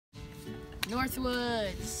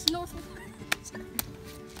Northwoods. Northwoods.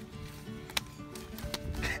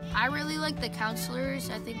 I really like the counselors.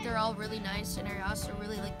 I think they're all really nice, and I also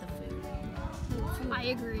really like the food. I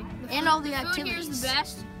agree. And all the food activities. Here's the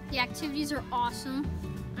best. The activities are awesome.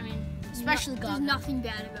 I mean, Especially there's Gaga. nothing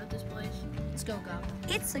bad about this place. Let's go,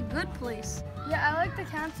 Gaga. It's a good place. Yeah, I like the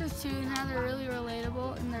counselors too, and how they're really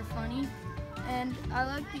relatable and they're funny. And I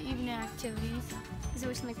like the evening activities. There's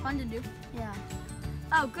always something fun to do. Yeah.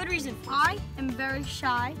 Oh, good reason. I am very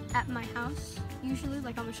shy at my house. Usually,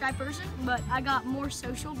 like I'm a shy person, but I got more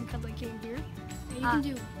social because I came here. You can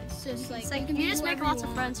do it's just It's like like you you can just do make whatever lots you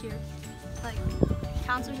of want. friends here. Like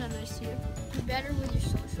counselors are nice to you. Be better with your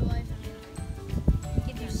social life.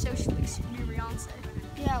 Give you social experience.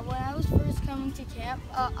 Yeah, when I was first coming to camp,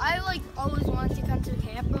 I like always wanted to come to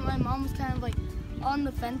camp, but my mom was kind of like on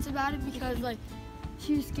the fence about it because like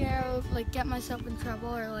she was scared I would like get myself in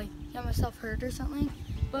trouble or like get myself hurt or something.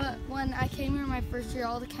 But when I came here my first year,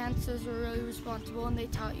 all the counselors were really responsible and they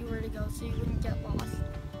taught you where to go so you wouldn't get lost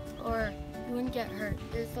or you wouldn't get hurt.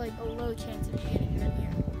 There's like a low chance of you getting hurt here.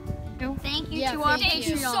 Thank you Yeah, to our thank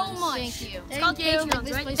you Patreons. so much. Thank you. It's called Patreons,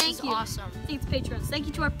 This right? place Thank is you. awesome. It's Patreons. Thank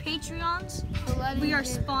you to our Patreons. We are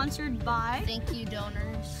sponsored by Thank you,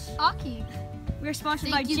 donors. Aki. We are sponsored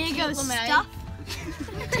Thank by you, Jago's Kate stuff.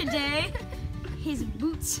 Today, his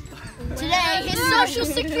boots. Today, his social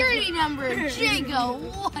security number. Jago,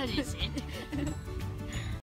 what is it?